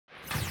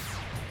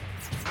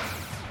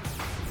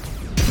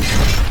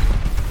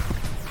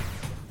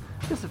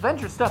This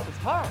Avengers stuff is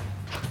hard.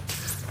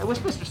 I wish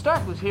Mr.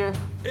 Stark was here.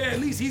 Yeah,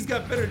 at least he's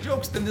got better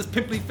jokes than this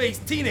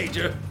pimply-faced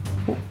teenager.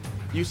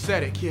 You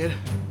said it, kid.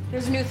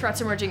 There's new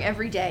threats emerging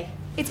every day.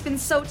 It's been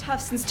so tough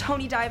since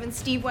Tony died and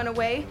Steve went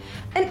away.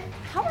 And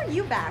how are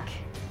you back?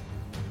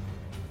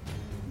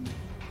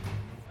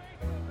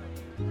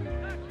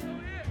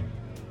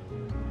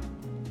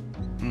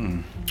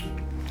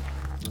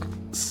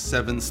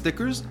 7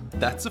 stickers,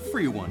 that's a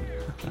free one.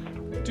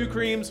 2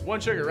 creams, 1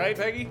 sugar, right,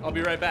 Peggy? I'll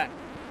be right back.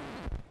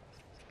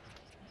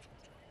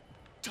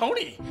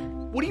 Tony,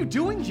 what are you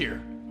doing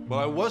here? Well,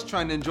 I was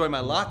trying to enjoy my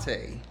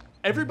latte.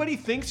 Everybody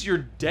thinks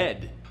you're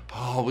dead.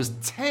 Oh, it was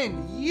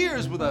 10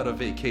 years without a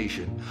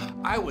vacation.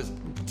 I was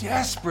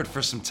desperate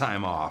for some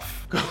time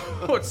off.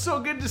 Oh, it's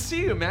so good to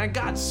see you, man.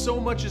 God, so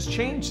much has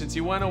changed since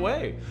you went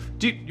away.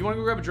 Do you want to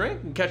go grab a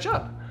drink and catch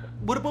up?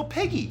 What about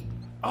Peggy?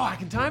 Oh, I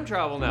can time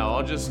travel now.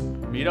 I'll just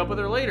meet up with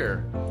her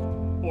later.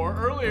 Or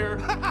earlier.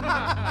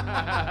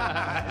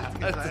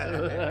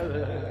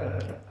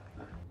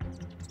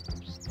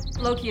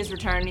 Loki has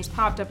returned. He's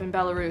popped up in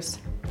Belarus.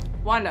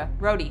 Wanda,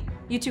 Rhodey,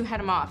 you two head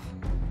him off.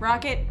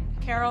 Rocket,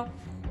 Carol,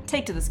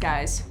 take to the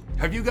skies.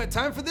 Have you got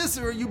time for this,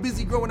 or are you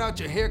busy growing out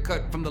your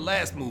haircut from the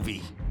last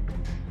movie?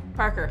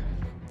 Parker,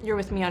 you're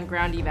with me on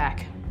ground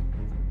evac.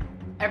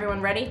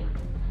 Everyone ready?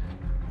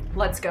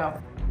 Let's go.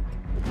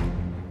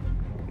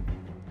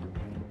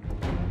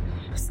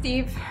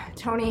 Steve,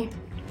 Tony,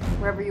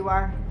 wherever you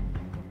are,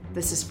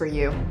 this is for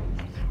you.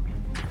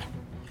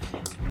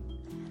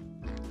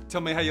 Tell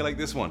me how you like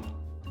this one.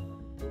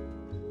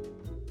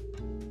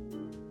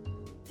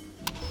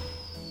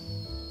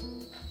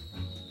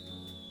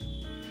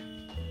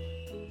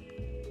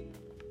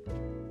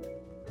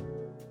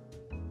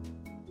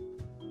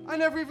 I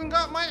never even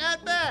got my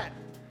at-bat.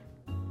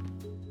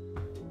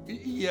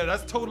 Yeah,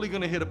 that's totally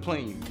gonna hit a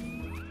plane.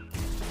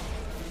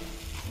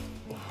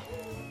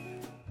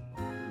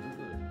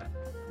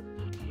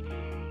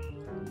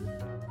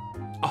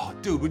 Oh,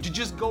 dude, would you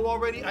just go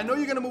already? I know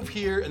you're gonna move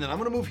here, and then I'm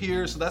gonna move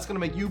here, so that's gonna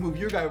make you move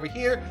your guy over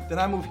here, then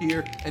I move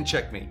here, and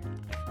checkmate.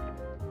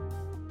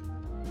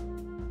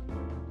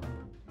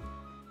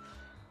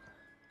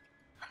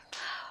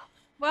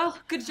 Well,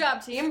 good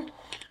job, team.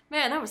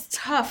 Man, that was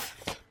tough.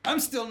 I'm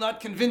still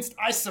not convinced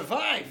I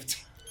survived.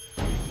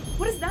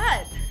 What is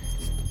that?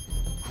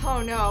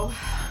 Oh no.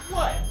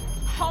 What?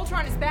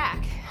 Ultron is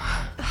back.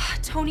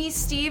 Tony,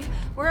 Steve,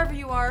 wherever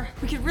you are,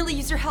 we could really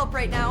use your help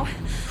right now.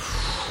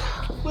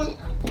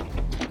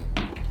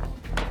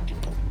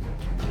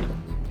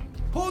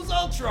 Who's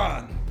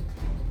Ultron?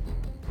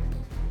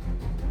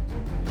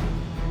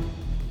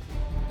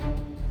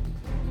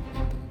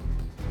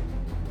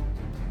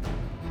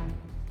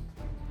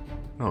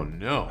 Oh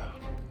no.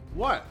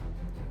 What?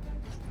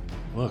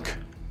 Look.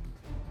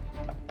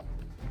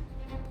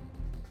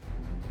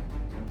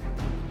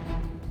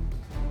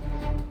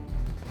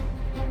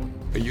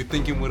 Are you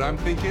thinking what I'm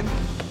thinking?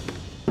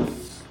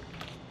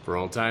 For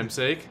old time's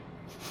sake.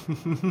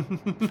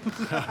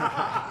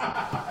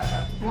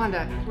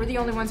 Wanda, we're the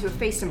only ones who have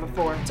faced him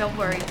before. Don't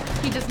worry,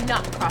 he does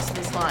not cross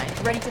this line.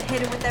 Ready to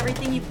hit him with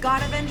everything you've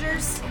got,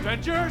 Avengers?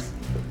 Avengers,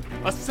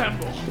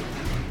 assemble.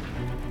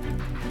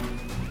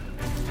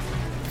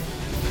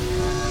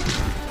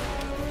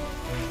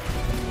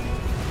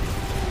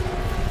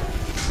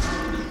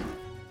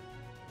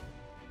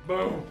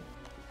 Boom.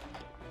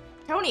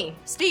 Tony,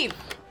 Steve,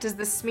 does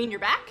this mean you're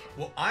back?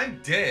 Well, I'm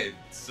dead,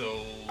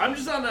 so... I'm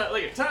just on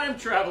a time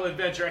travel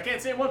adventure. I can't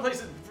stay in one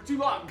place for too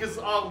long because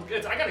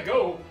I gotta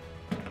go.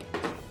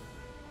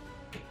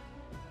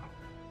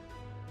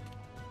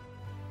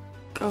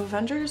 Go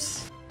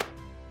Avengers?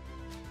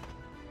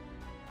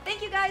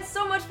 Thank you guys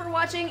so much for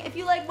watching. If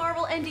you like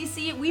Marvel and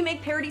DC, we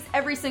make parodies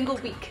every single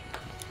week.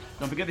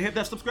 Don't forget to hit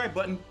that subscribe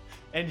button.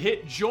 And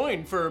hit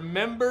join for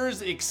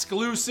members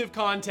exclusive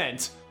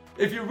content.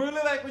 If you really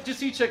like what you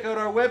see, check out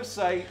our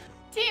website.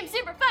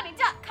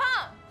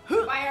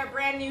 TeamSuperFunny.com. Buy our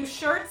brand new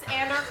shirts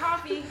and our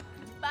coffee.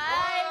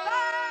 Bye.